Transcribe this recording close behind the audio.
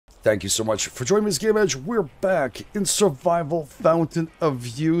Thank you so much for joining me this GameEdged. We're back in Survival Fountain of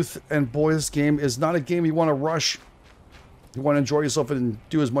Youth. And boy, this game is not a game you want to rush. You want to enjoy yourself and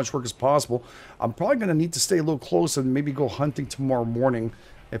do as much work as possible. I'm probably going to need to stay a little close and maybe go hunting tomorrow morning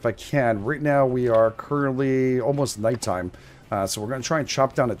if I can. Right now we are currently almost nighttime. So we're going to try and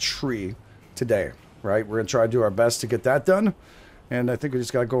chop down a tree today, right? We're going to try to do our best to get that done. And I think we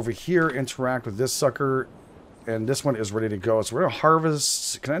just got to go over here, interact with this sucker. And this one is ready to go. So we're going to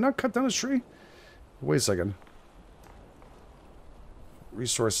harvest. Can I not cut down a tree? Wait a second.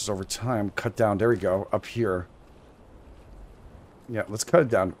 Resources over time. Cut down. There we go. Up here. Yeah, let's cut it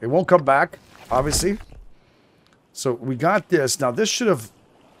down. It won't come back, obviously. So we got this. Now, this should have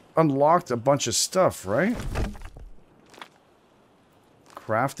unlocked a bunch of stuff, right?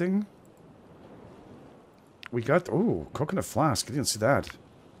 Crafting. We got... Ooh, coconut flask. I didn't see that.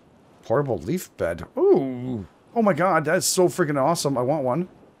 Portable leaf bed. Ooh. Oh my god, that's so freaking awesome. I want one.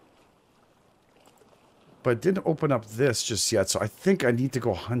 But it didn't open up this just yet, so I think I need to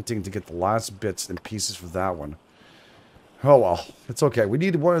go hunting to get the last bits and pieces for that one. Oh well, it's okay. We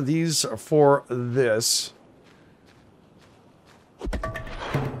need one of these for this.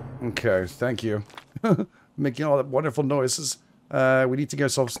 Okay, thank you. Making all that wonderful noises. We need to get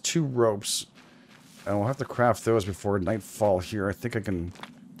ourselves 2 ropes. And we'll have to craft those before nightfall here. I think I can...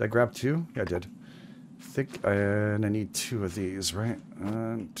 Did I grab 2? Yeah, I did. And I need 2 of these, right?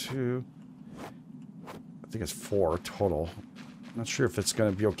 2. I think it's 4 total. Not sure if it's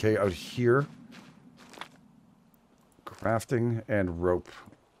going to be okay out here. Crafting and rope.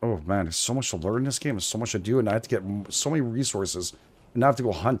 Oh man, there's so much to learn in this game. There's so much to do, and I have to get so many resources. And I have to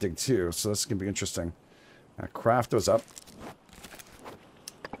go hunting too, so that's going to be interesting. Craft those up.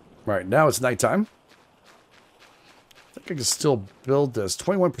 Right, now it's nighttime. I think I can still build this.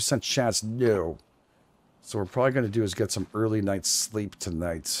 21% chance, no. So what we're probably going to do is get some early night sleep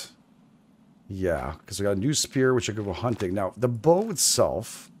tonight. Yeah, because we got a new spear, which I could go hunting. Now, the bow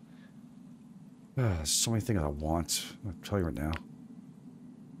itself... so many things I want. I'll tell you right now.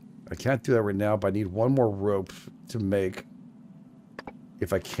 I can't do that right now, but I need 1 more rope to make.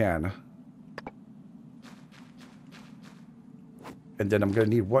 If I can. And then I'm going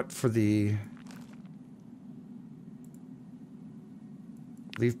to need what for the...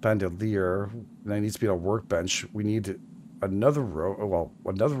 Leaf bandolier. And that needs to be on a workbench. We need another rope. Oh, well,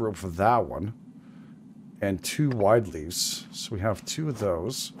 another rope for that one. And 2 wide leaves. So we have 2 of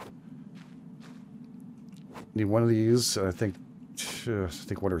those. Need 1 of these. I think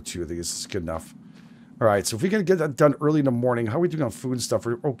 1 or 2 of these is good enough. All right. So if we can get that done early in the morning, how are we doing on food and stuff?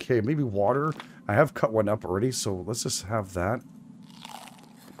 Okay, maybe water. I have cut one up already, so let's just have that.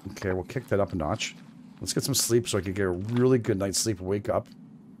 Okay, we'll kick that up a notch. Let's get some sleep so I can get a really good night's sleep, wake up,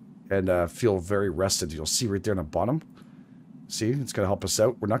 and feel very rested. You'll see right there on the bottom. See, it's going to help us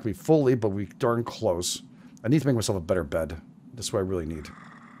out. We're not going to be fully, but we're darn close. I need to make myself a better bed. That's what I really need.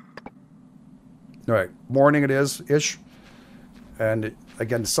 All right, morning it is-ish. And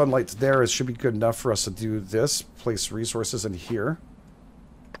again, the sunlight's there. It should be good enough for us to do this. Place resources in here.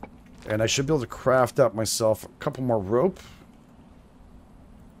 And I should be able to craft up myself a couple more rope.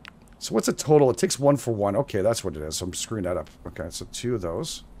 So what's the total? It takes 1 for 1. Okay, that's what it is. So I'm screwing that up. Okay, so 2 of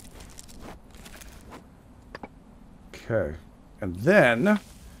those. Okay. And then,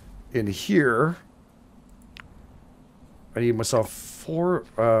 in here, I need myself 4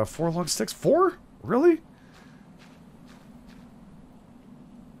 log sticks. 4? Really?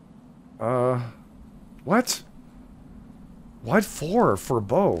 What? Why 4 for a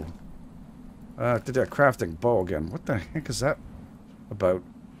bow? Did that crafting bow again. What the heck is that about?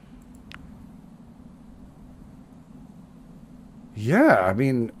 Yeah, I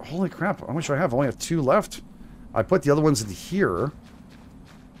mean, holy crap. How much do I have? I only have 2 left. I put the other ones in here.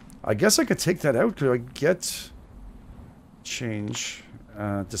 I guess I could take that out. Could I get... Change.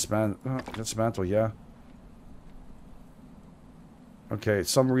 Dismantle, yeah. Okay,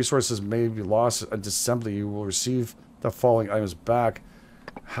 some resources may be lost at disassembly. You will receive the following items back.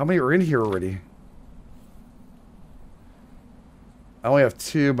 How many are in here already? I only have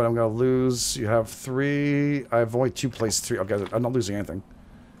 2, but I'm going to lose. You have 3. I have only 2 placed 3. Okay, I'm not losing anything.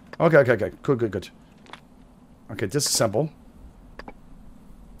 Okay. Good. Okay, disassemble.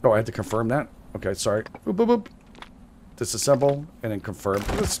 Oh, I had to confirm that? Okay, sorry. Boop. Disassemble, and then confirm.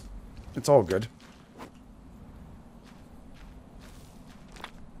 It's all good.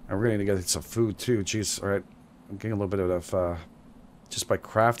 And we're going to get some food, too. Jeez, alright. I'm getting a little bit of... just by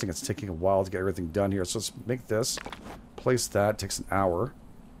crafting, it's taking a while to get everything done here. So let's make this. Place that. Takes an hour.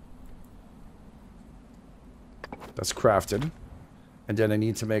 That's crafted. And then I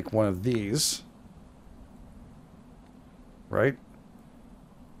need to make one of these. Right?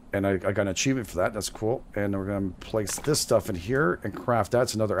 And I got an achievement for that. That's cool. And we're going to place this stuff in here and craft that.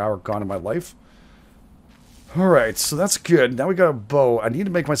 It's another hour gone in my life. All right, so that's good. Now we got a bow. I need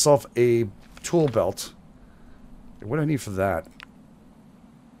to make myself a tool belt. What do I need for that?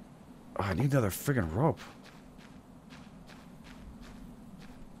 Oh, I need another friggin' rope.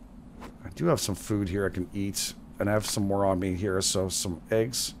 I do have some food here I can eat. And I have some more on me here, so some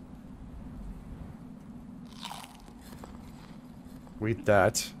eggs. We eat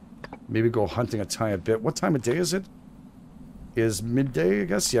that. Maybe go hunting a tiny bit. What time of day is it? Is midday, I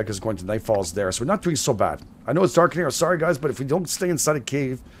guess? Yeah, because going to nightfall is there. So we're not doing so bad. I know it's dark in here. Sorry, guys, but if we don't stay inside a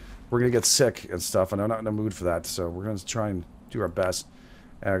cave, we're going to get sick and stuff. And I'm not in the mood for that. So we're going to try and do our best.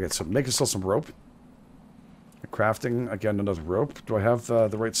 Okay, so make ourselves some rope. Crafting, again, another rope. Do I have the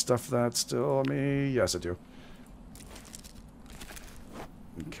right stuff for that still on me? Yes, I do.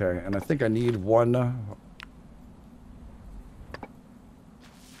 Okay, and I think I need one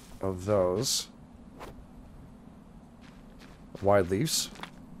of those wide leaves.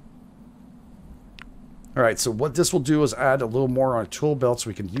 All right, so what this will do is add a little more on a tool belt so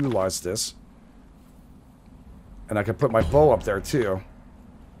we can utilize this. And I can put my bow up there too.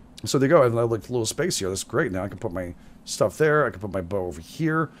 So there you go. I have like a little space here. That's great. Now I can put my stuff there. I can put my bow over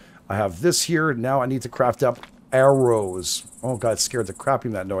here. I have this here. Now I need to craft up arrows. Oh, God, it scared the crap out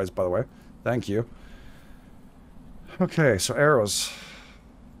of that noise, by the way. Thank you. Okay, so arrows.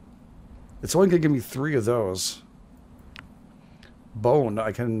 It's only going to give me 3 of those. Bone.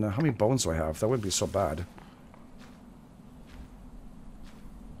 I can... How many bones do I have? That wouldn't be so bad.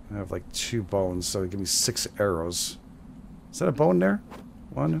 I have like 2 bones, so it'd give me 6 arrows. Is that a bone there?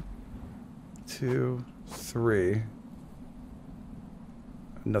 1, 2, 3.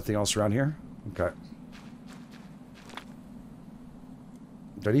 Nothing else around here? Okay.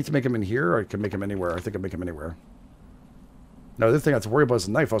 Do I need to make them in here, or I can make them anywhere? I think I can make them anywhere. Now, the other thing I have to worry about is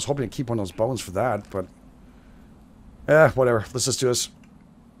the knife. I was hoping to keep one of those bones for that, but... whatever. Let's just do this.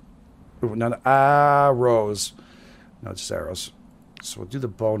 Ooh, none. Arrows. No, just arrows. So we'll do the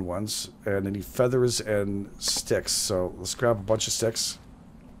bone ones. And I need feathers and sticks. So let's grab a bunch of sticks.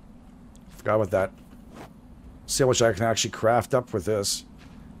 Forgot about that. See how much I can actually craft up with this.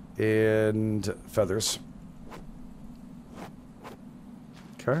 And feathers.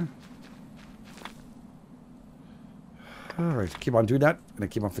 Okay. Alright, keep on doing that. And I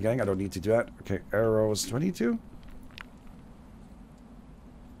keep on forgetting I don't need to do that. Okay, arrows. Do I need to?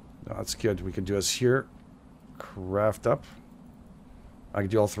 No, that's good. We can do this here. Craft up. I can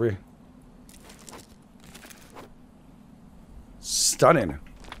do all 3. Stunning.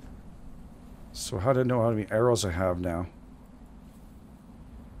 So how do I know how many arrows I have now?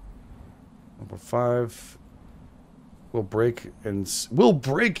 Number 5. We'll break and... We'll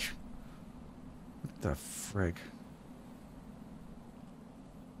break! What the frig?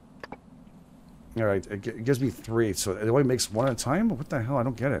 Alright, it gives me 3, so it only makes 1 at a time? What the hell? I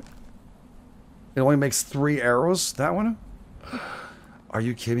don't get it. It only makes 3 arrows? That one? Are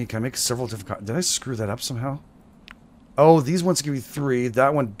you kidding me? Can I make several different... Did I screw that up somehow? Oh, these ones give me 3.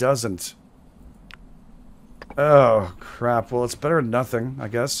 That one doesn't. Oh, crap. Well, it's better than nothing, I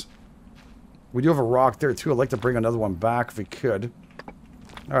guess. We do have a rock there, too. I'd like to bring another one back if we could.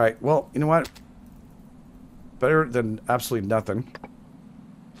 Alright, well, you know what? Better than absolutely nothing.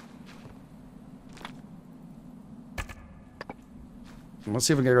 Let's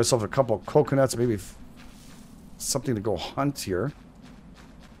see if we can get ourselves a couple of coconuts, maybe something to go hunt here.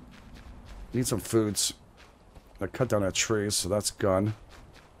 Need some foods. I cut down a tree, so that's gone.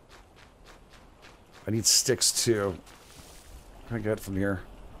 I need sticks too. What can I get from here?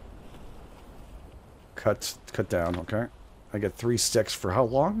 Cut down, okay. I get 3 sticks for how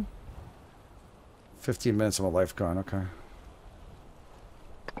long? 15 minutes of my life gone, okay.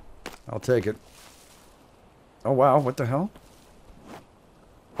 I'll take it. Oh wow, what the hell?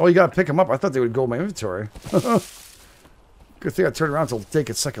 Oh, you gotta pick them up. I thought they would go in my inventory. Good thing I turned around to take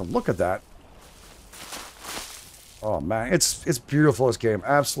a second look at that. Oh man, it's beautiful, this game.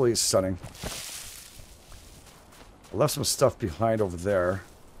 Absolutely stunning. I left some stuff behind over there.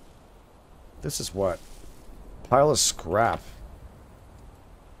 This is what? Pile of scrap.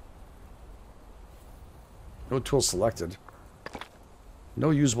 No tool selected.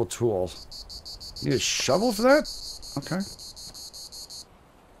 No usable tool. Need a shovel for that? Okay.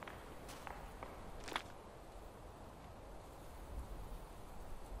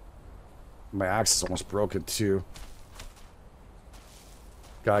 My axe is almost broken too.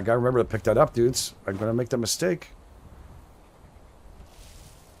 God, I gotta remember to pick that up, dudes. I'm gonna make that mistake.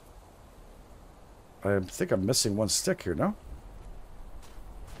 I think I'm missing 1 stick here, no?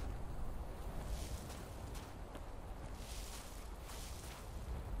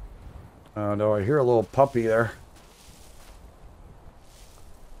 Oh no, I hear a little puppy there.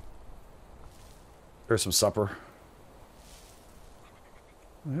 There's some supper.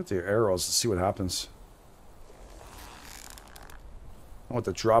 I hit the arrows to see what happens. I want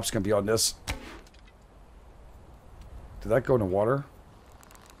the drop's gonna be on this. Did that go in the water?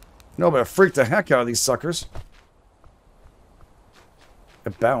 No, but it freaked the heck out of these suckers.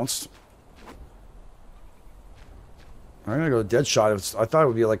 It bounced. I'm gonna go dead shot. I thought it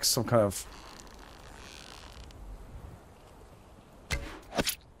would be like some kind of...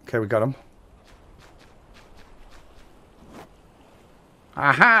 Okay, we got him.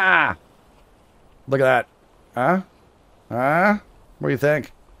 Aha! Look at that. Huh? Huh? What do you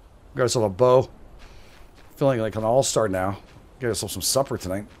think? Got ourselves a bow. Feeling like an all-star now. Get ourselves some supper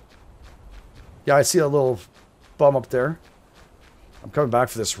tonight. Yeah, I see a little bum up there. I'm coming back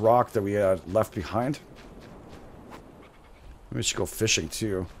for this rock that we left behind. Maybe we should go fishing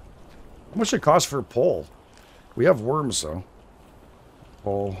too. How much it cost for a pole? We have worms though.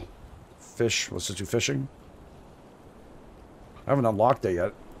 Pole, fish. Let's just do fishing. I haven't unlocked that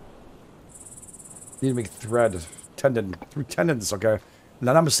yet. Need to make thread. Tendon. Through tendons, okay.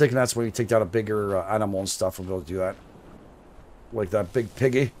 Not I'm mistaken, that's when you take down a bigger animal and stuff. We'll be able to do that. Like that big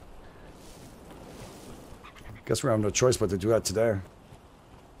piggy. Guess we have no choice but to do that today.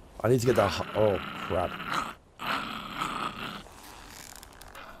 I need to get that... Oh, crap.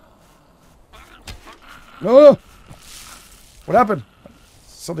 No! What happened?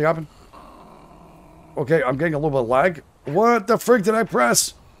 Something happened. Okay, I'm getting a little bit of lag. What the frick did I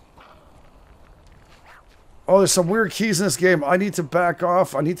press? Oh, there's some weird keys in this game. I need to back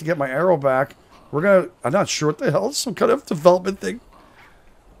off. I need to get my arrow back. We're gonna... I'm not sure what the hell. It's some kind of development thing.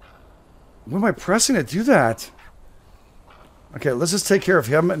 When am I pressing to do that? Okay, let's just take care of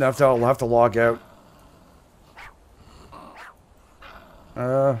him, and after I'll have to log out.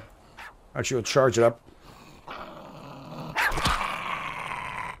 Actually, we'll charge it up.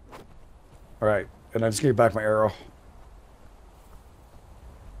 Alright, and I'm just getting back my arrow.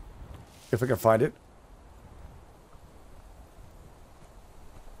 If I can find it.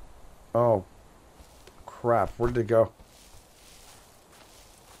 Oh. Crap, where did it go?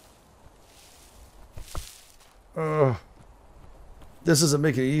 This isn't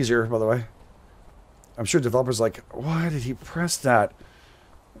making it easier, by the way. I'm sure developers are like, why did he press that?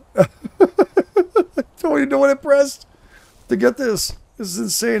 I don't even know what I pressed to get this. This is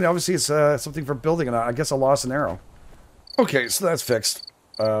insane. Obviously, it's something for building, and I guess I lost an arrow. Okay, so that's fixed.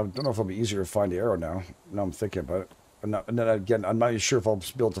 Don't know if it'll be easier to find the arrow now. Now I'm thinking about it. And then again, I'm not even sure if I'll be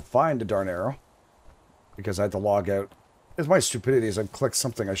able to find the darn arrow. Because I had to log out. It's my stupidity as I clicked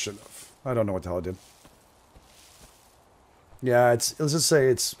something I shouldn't have. I don't know what the hell I did. Yeah, let's just say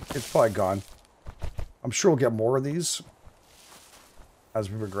it's probably gone. I'm sure we'll get more of these as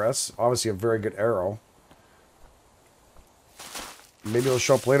we progress. Obviously, a very good arrow. Maybe it'll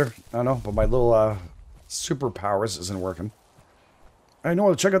show up later. I don't know, but my little superpowers isn't working. I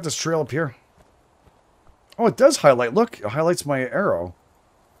know. Check out this trail up here. Oh, it does highlight. Look, it highlights my arrow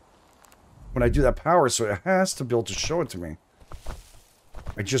when I do that power, so it has to be able to show it to me.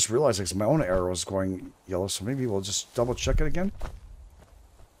 I just realized because my own arrow is going yellow, so maybe we'll just double check it again.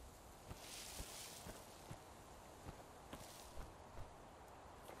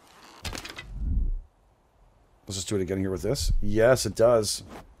 Let's just do it again here with this. Yes, it does.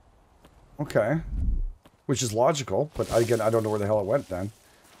 Okay. Which is logical, but again, I don't know where the hell it went then.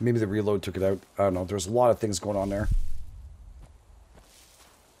 Maybe the reload took it out. I don't know. There's a lot of things going on there.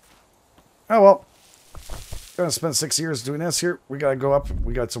 Oh, well. Gonna spend 6 years doing this here. We gotta go up.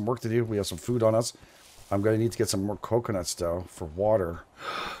 We got some work to do. We have some food on us. I'm gonna need to get some more coconuts though for water.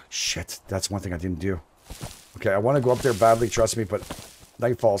 Shit, that's one thing I didn't do. Okay, I want to go up there badly, trust me, but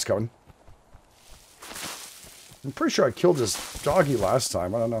nightfall's coming. I'm pretty sure I killed this doggy last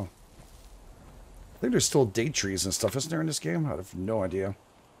time. I don't know. I think there's still date trees and stuff, isn't there, in this game? I have no idea.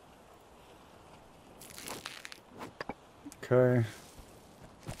 Okay.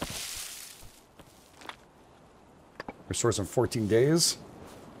 Restores in 14 days.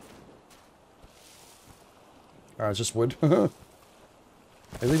 It's just wood.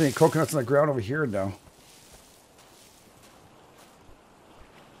 They leave any coconuts on the ground over here? No.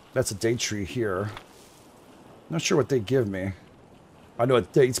 That's a date tree here. Not sure what they give me. I know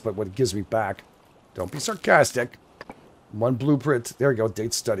it dates, but what it gives me back. Don't be sarcastic. One blueprint. There we go.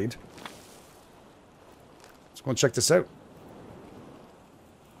 Date studied. Let's go and check this out.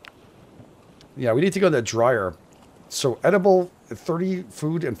 Yeah, we need to go to the dryer. So, edible, 30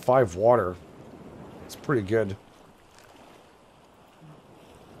 food and 5 water. It's pretty good.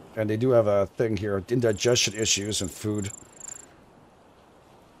 And they do have a thing here. Indigestion issues and food.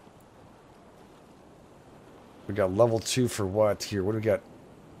 We got level 2 for what here? What do we get?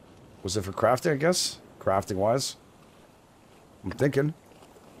 Was it for crafting, I guess? Crafting-wise? I'm thinking.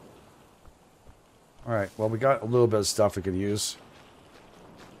 Alright, well, we got a little bit of stuff we could use.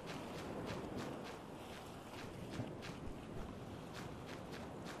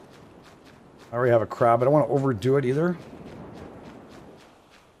 I already have a crab. I don't want to overdo it either.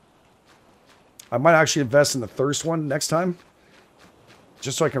 I might actually invest in the thirst one next time.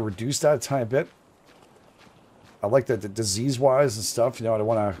 Just so I can reduce that a tiny bit. I like that the disease-wise and stuff. You know, I don't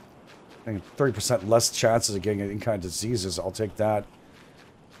want to... 30% less chances of getting any kind of diseases. I'll take that.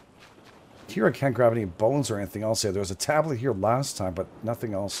 Here I can't grab any bones or anything else here. There was a tablet here last time, but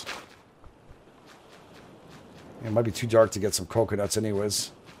nothing else. It might be too dark to get some coconuts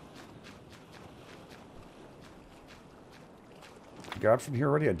anyways. Got it from here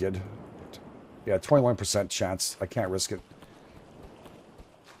already? I did. Yeah, 21% chance. I can't risk it.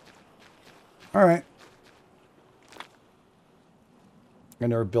 Alright. I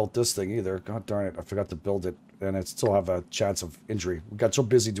never built this thing either. God darn it. I forgot to build it. And I still have a chance of injury. We got so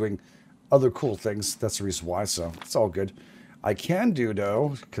busy doing other cool things. That's the reason why. So it's all good. I can do,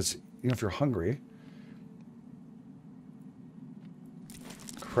 though, because if you're hungry,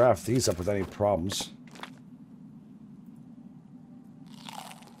 craft these up with any problems.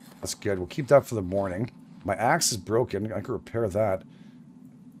 That's good. We'll keep that for the morning. My axe is broken. I can repair that.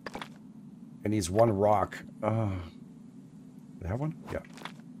 It needs one rock. Do I have one? Yeah.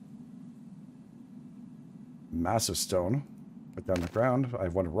 Massive stone. Put that on the ground. I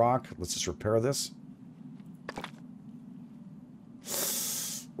have one rock. Let's just repair this.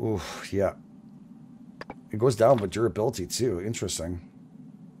 Ooh, yeah. It goes down with durability too. Interesting.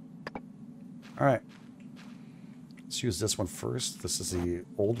 Alright. Let's use this one first. This is the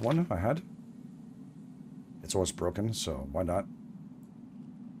old one I had. It's almost broken, so why not?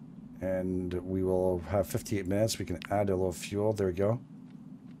 And we will have 58 minutes. We can add a little fuel. There we go.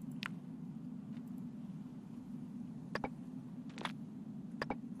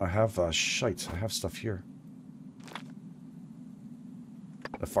 I have shite. I have stuff here.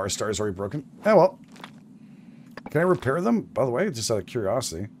 The fire star is already broken. Oh, well. Can I repair them? By the way, just out of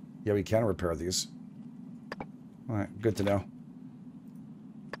curiosity. Yeah, we can repair these. Alright, good to know.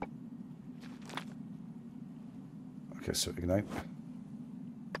 Okay, so ignite.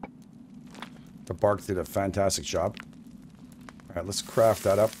 The bark did a fantastic job. Alright, let's craft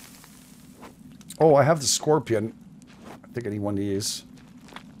that up. Oh, I have the scorpion. I think I need one of these.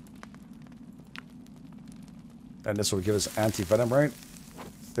 And this will give us anti-venom, right? I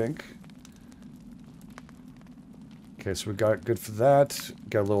think. Okay, so we got good for that.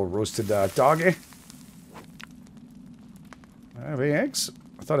 Got a little roasted doggy. I have any eggs?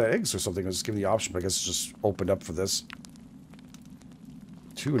 I thought I had eggs or something. I was just giving the option, but I guess it's just opened up for this.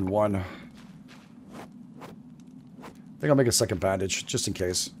 2 and 1. I think I'll make a second bandage, just in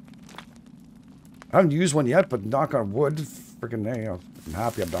case. I haven't used one yet, but knock on wood. Freaking, you know, I'm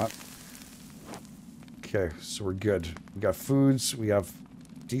happy I'm not. Okay, so we're good. We got foods. We have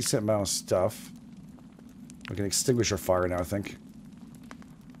decent amount of stuff. We can extinguish our fire now, I think.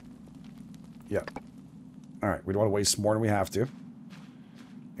 Yeah. Alright, we don't want to waste more than we have to.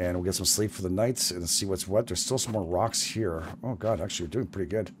 And we'll get some sleep for the night and see what's what. There's still some more rocks here. Oh god, actually we're doing pretty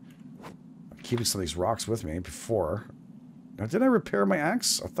good. I'm keeping some of these rocks with me before. Now, did I repair my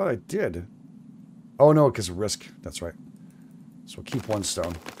axe? I thought I did. Oh no, because of risk. That's right. So we'll keep 1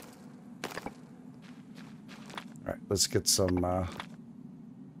 stone. Alright, let's get some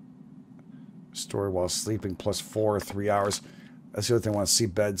story while sleeping +4, 3 hours. That's the other thing I want to see.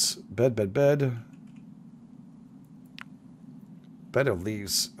 Beds. Bed. Bed of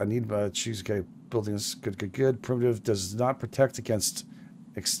leaves. I need choose. Okay, buildings. Good. Primitive does not protect against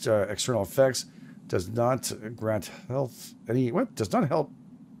external effects. Does not grant health. Any what? Does not help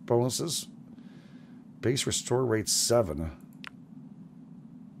bonuses. Base restore rate 7.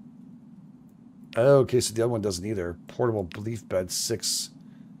 Okay, so the other one doesn't either. Portable leaf bed 6.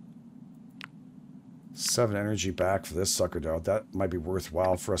 7 energy back for this sucker though. That might be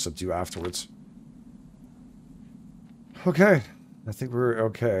worthwhile for us to do afterwards. Okay. I think we're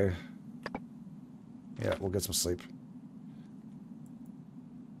okay. Yeah, we'll get some sleep.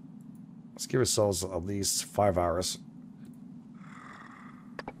 Let's give ourselves at least 5 hours.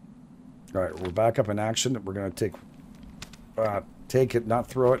 Alright, we're back up in action. We're going to take it, not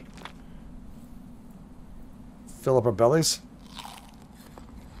throw it. Fill up our bellies.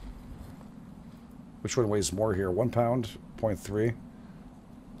 Which one weighs more here? 1 pound, 0.3.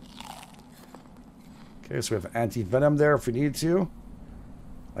 Okay, so we have anti-venom there if we need to.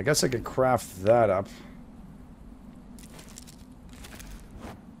 I guess I could craft that up.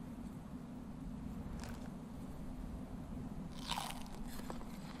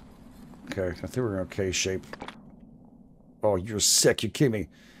 Okay, I think we're in okay shape. Oh, you're sick. You kidding me?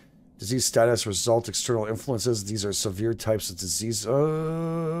 Disease status, result, external influences. These are severe types of disease.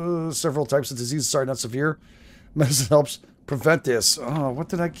 Several types of disease. Sorry, not severe. Medicine helps prevent this. Oh, what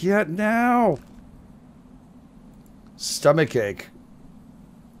did I get now? Stomach ache.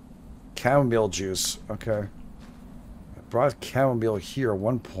 Chamomile juice. Okay. I brought chamomile here at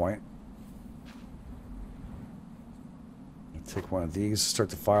one point. I'll take one of these.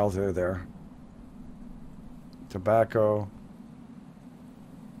 Start the file there. Tobacco.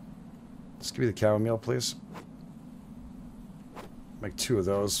 Just give me the chamomile, please. Make 2 of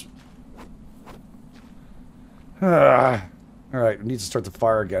those. Alright, we need to start the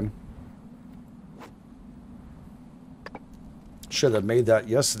fire again. Should have made that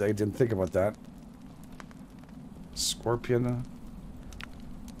yesterday. Didn't think about that. Scorpion.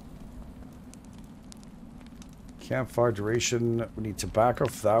 Campfire duration. We need tobacco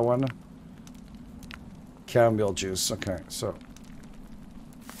for that one. Chamomile juice. Okay, so.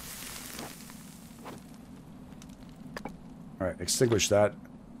 Alright, extinguish that.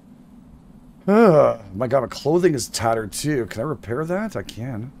 My god, my clothing is tattered too. Can I repair that? I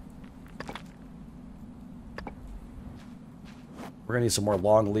can. We're gonna need some more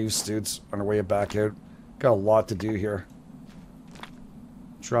long leaves, dudes, on our way back out. Got a lot to do here.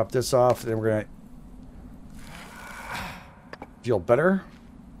 Drop this off, then we're gonna feel better.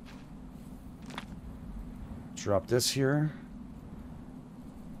 Drop this here.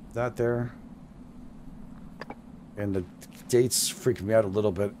 That there. And the dates freak me out a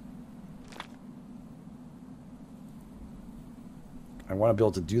little bit. I want to be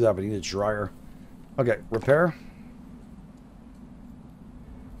able to do that, but I need a dryer. Okay, repair.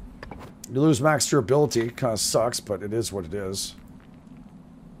 You lose max durability. Kind of sucks, but it is what it is.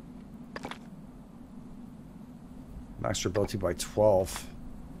 Max durability by 12.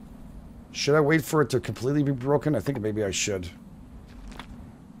 Should I wait for it to completely be broken? I think maybe I should.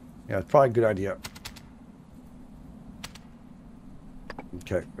 Yeah, it's probably a good idea.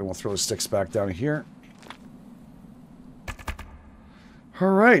 Okay, and we'll throw the sticks back down here.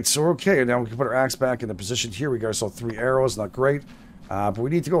 Alright, so okay, now we can put our axe back in the position here. We got ourselves 3 arrows, not great. But we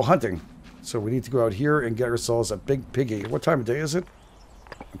need to go hunting. So we need to go out here and get ourselves a big piggy. What time of day is it?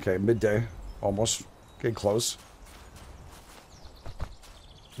 Okay, midday. Almost. Getting close.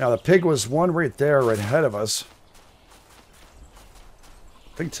 Now the pig was one right there, right ahead of us.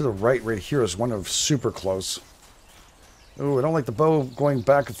 I think to the right here is one of super close. Ooh, I don't like the bow going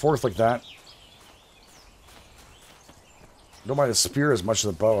back and forth like that. Don't mind the spear as much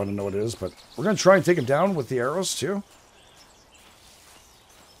as the bow. I don't know what it is, but we're going to try and take him down with the arrows, too.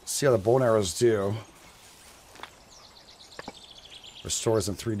 See how the bow and arrows do. Restores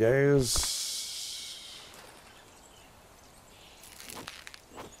in 3 days.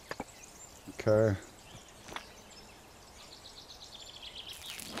 Okay.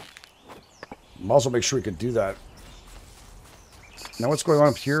 Might as well make sure we can do that. Now what's going on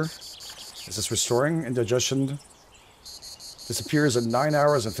up here? Is this restoring indigestion? Disappears in 9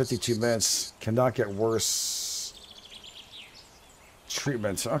 hours and 52 minutes. Cannot get worse.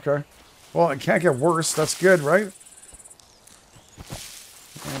 Treatment. Okay. Well, it can't get worse. That's good, right?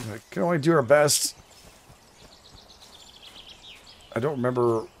 And I can only do our best. I don't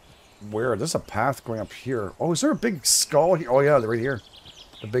remember where. There's a path going up here. Oh, is there a big skull here? Oh, yeah, right here.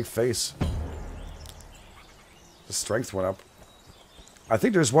 The big face. The strength went up. I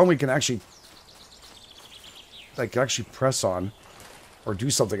think there's one we can actually... like, actually press on. Or do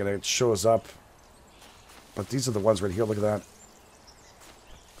something and it shows up. But these are the ones right here. Look at that.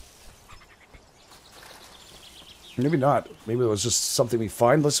 Maybe not. Maybe it was just something we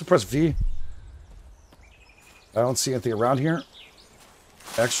find. Let's press V. I don't see anything around here.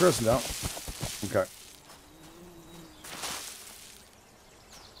 Extras? No. Okay.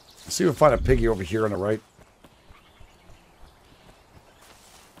 Let's see if we find a piggy over here on the right.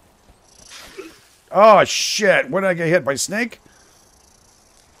 Oh, shit. When did I get hit? By a snake?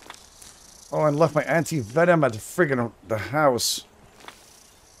 Oh, and left my anti-venom at friggin' the house.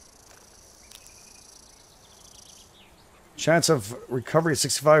 Chance of recovery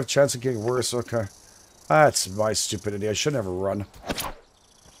 65. Chance of getting worse. Okay. That's my stupidity. I should never run.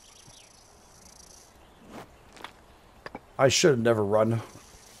 I should have never run.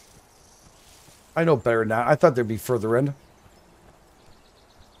 I know better now. I thought they'd be further in.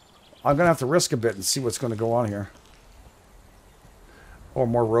 I'm going to have to risk a bit and see what's going to go on here. Oh,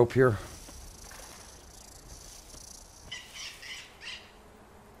 more rope here.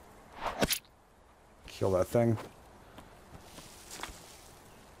 Kill that thing.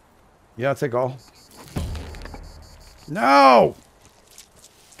 Yeah, take all. No!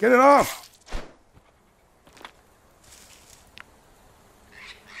 Get it off!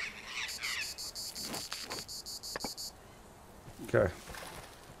 Okay.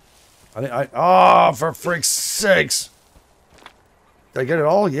 Oh, for freak's sakes. Did I get it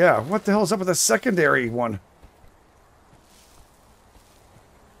all? Yeah. What the hell is up with the secondary one?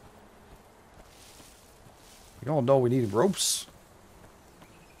 You all know we need ropes.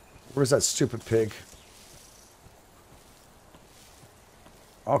 Where's that stupid pig?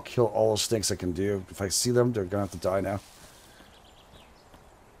 I'll kill all the snakes I can do. If I see them, they're gonna have to die now.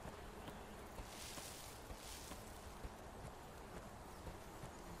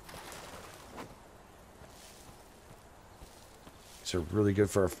 These are really good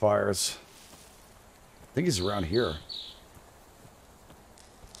for our fires. I think he's around here.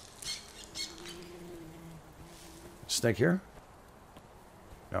 Snake here?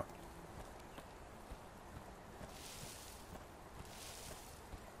 No.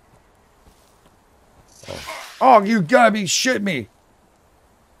 Oh, you gotta be shitting me!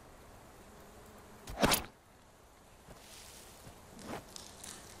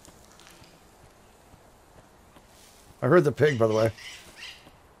 I heard the pig, by the way.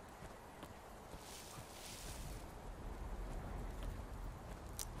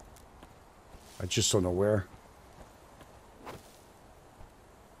 I just don't know where.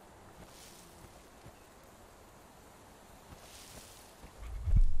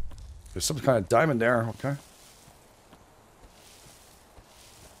 There's some kind of diamond there, okay.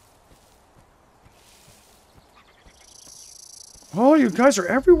 Oh, you guys are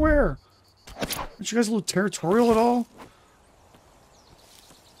everywhere. Aren't you guys a little territorial at all?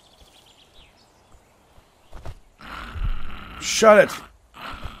 Shut it.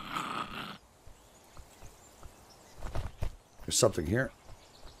 There's something here.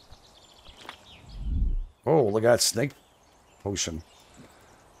 Oh, look at that snake potion.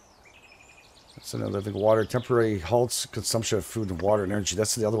 That's another living water. Temporary halts consumption of food and water and energy.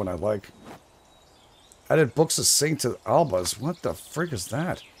 That's the other one I like. Added books of Saint Albas. What the frick is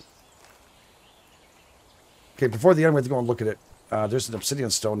that? Okay, before the end, we have to go and look at it. There's an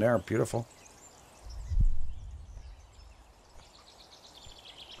obsidian stone there. Beautiful.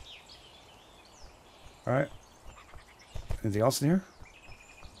 Alright. Anything else in here?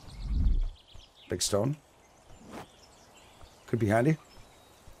 Big stone. Could be handy.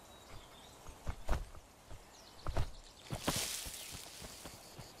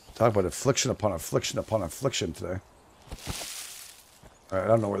 Talk about affliction upon affliction upon affliction today. Alright, I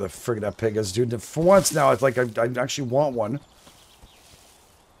don't know where the frig that pig is, dude. For once now, it's like I actually want one.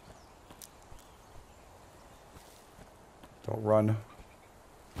 Don't run.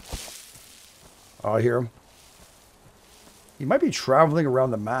 Oh, I hear him. He might be traveling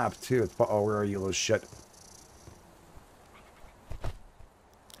around the map, too. Oh, where are you, little shit?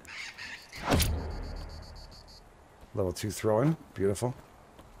 Level 2 throwing. Beautiful.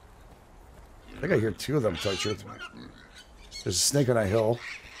 I think I hear two of them, to tell you the truth. There's a snake on a hill.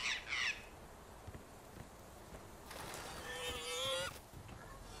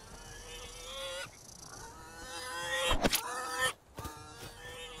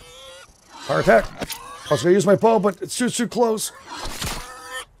 Heart attack. I was going to use my bow, but it's too close.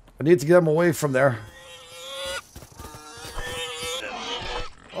 I need to get him away from there.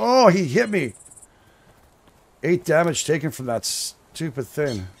 Oh, he hit me. 8 damage taken from that stupid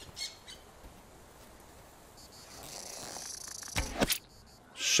thing.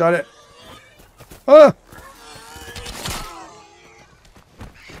 Shut it. Ah!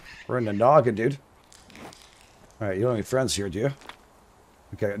 We're in the noggin, dude. Alright, you don't have any friends here, do you?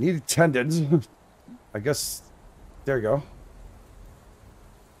 Okay, I need tendons. I guess... There you go.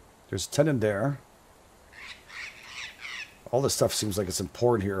 There's a tendon there. All this stuff seems like it's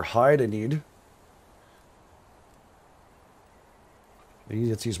important here. Hide I need. I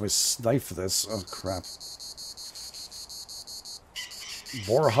need to use my knife for this. Oh, crap.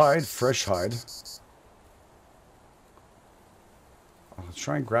 Boar hide, fresh hide. I'll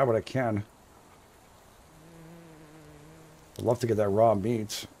try and grab what I can. I'd love to get that raw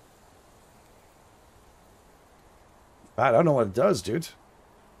meat. I don't know what it does, dude.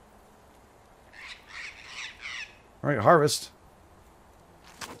 Alright, harvest.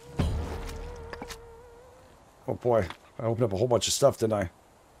 Oh boy, I opened up a whole bunch of stuff, didn't I?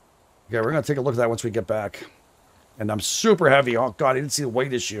 Okay, we're going to take a look at that once we get back. And I'm super heavy. Oh god, I didn't see the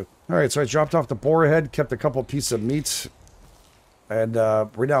weight issue. Alright, so I dropped off the boar head, kept a couple pieces of meat. And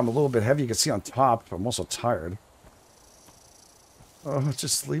right now I'm a little bit heavy. You can see on top. I'm also tired. Oh,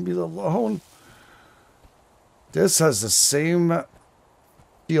 just leave me alone. This has the same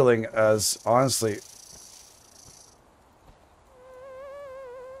feeling as, honestly,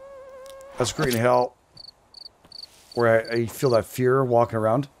 as Green Hell, where I feel that fear walking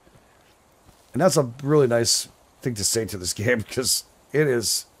around. And that's a really nice thing to say to this game because it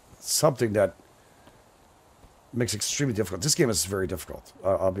is something that makes it extremely difficult. This game is very difficult.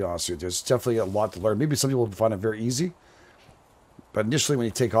 I'll be honest with you. There's definitely a lot to learn. Maybe some people will find it very easy. But initially when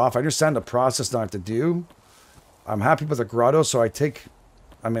you take off, I understand the process now I have to do. I'm happy with the grotto, so I take...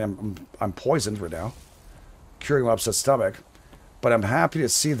 I mean, I'm poisoned right now. Curing my upset stomach. But I'm happy to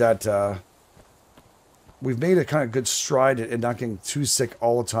see that we've made a kind of good stride in not getting too sick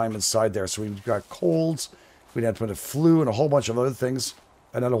all the time inside there. So we've got colds, we had a flu, and a whole bunch of other things.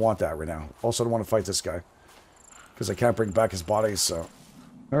 And I don't want that right now. Also, I don't want to fight this guy. Because I can't bring back his body, so...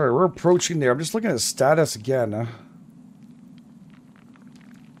 Alright, we're approaching there. I'm just looking at his status again.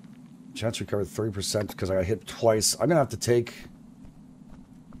 Chance to recover 30% because I got hit twice. I'm going to have to take...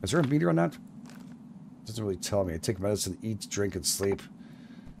 Is there a meter on that? Doesn't really tell me. I take medicine, eat, drink, and sleep.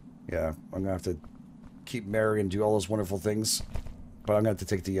 Yeah, I'm going to have to keep merry and do all those wonderful things. But I'm going to have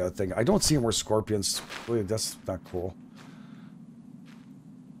to take the thing. I don't see more scorpions. Really, that's not cool.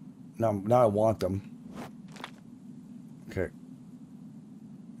 Now I want them. Okay.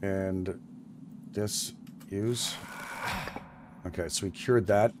 And this, use. Okay, so we cured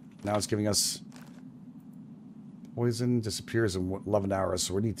that. Now it's giving us poison disappears in 11 hours,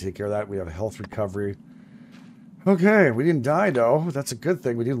 so we need to take care of that. We have health recovery. Okay, we didn't die, though. That's a good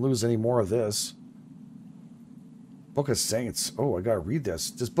thing. We didn't lose any more of this. Book of Saints. Oh, I gotta read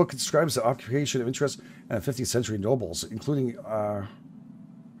this. This book describes the occupation of interest in 15th century nobles, including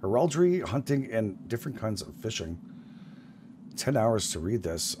heraldry, hunting, and different kinds of fishing. 10 hours to read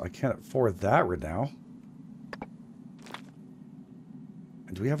this. I can't afford that right now.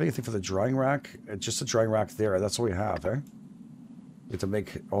 And do we have anything for the drying rack? Just a drying rack there. That's all we have, eh? We have to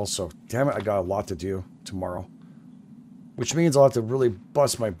make also. Damn it, I got a lot to do tomorrow. Which means I'll have to really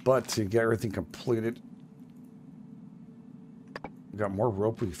bust my butt to get everything completed. We got more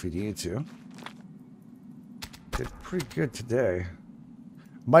rope if we need to. Did pretty good today.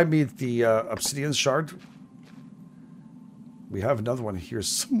 Might need the obsidian shard. We have another one here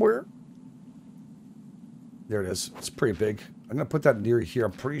somewhere. There it is. It's pretty big. I'm going to put that near here.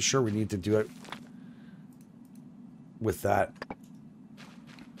 I'm pretty sure we need to do it with that.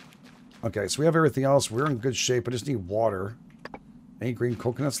 Okay, so we have everything else. We're in good shape. I just need water. Any green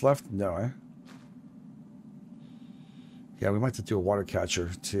coconuts left? No, eh? Yeah, we might have to do a water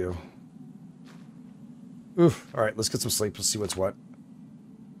catcher, too. Oof. All right, let's get some sleep. Let's see what's what.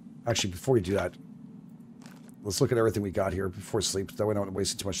 Actually, before we do that, let's look at everything we got here before sleep. That way I don't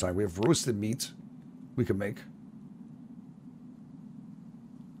waste too much time. We have roasted meat we can make.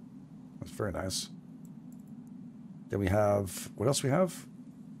 That's very nice. Then we have... What else we have?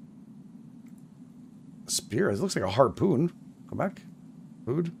 A spear. It looks like a harpoon. Come back.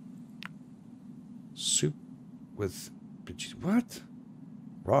 Food. Soup with... What?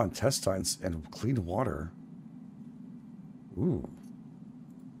 Raw intestines and clean water. Ooh.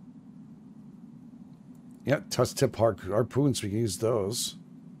 Yeah, touch tip harpoons. We can use those.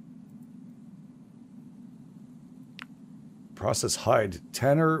 Process hide.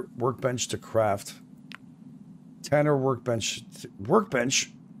 Tanner workbench to craft. Tanner workbench.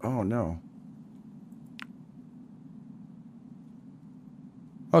 Workbench? Oh, no.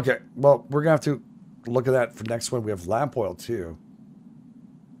 Okay, well, we're going to have to look at that for next one. We have lamp oil, too.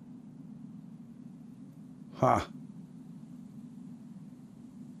 Huh.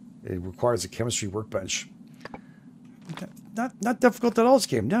 It requires a chemistry workbench. Not difficult at all, this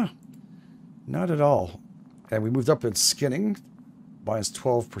game. No. Not at all. And we moved up in skinning. Minus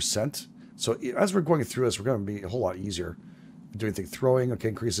 12%. So as we're going through this, we're going to be a whole lot easier. Doing anything throwing. Okay,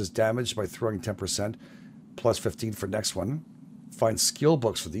 increases damage by throwing 10%. Plus 15 for next one. Find skill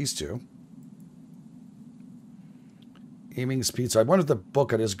books for these two. Aiming speed. So I wonder if the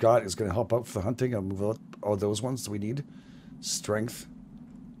book I just got is going to help out for the hunting. I'll move out all those ones that we need. Strength.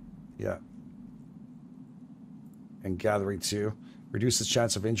 Yeah. And gathering too. Reduces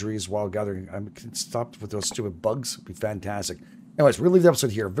chance of injuries while gathering. I can stop with those stupid bugs. It'd be fantastic. Anyways, we'll leave the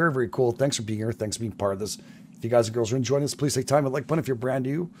episode here. Very, very cool. Thanks for being here. Thanks for being part of this. If you guys and girls are enjoying this, please take time and like button. If you're brand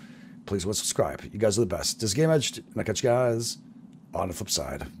new, please subscribe. You guys are the best. This is GameEdged, and I'll catch you guys on the flip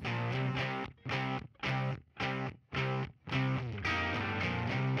side.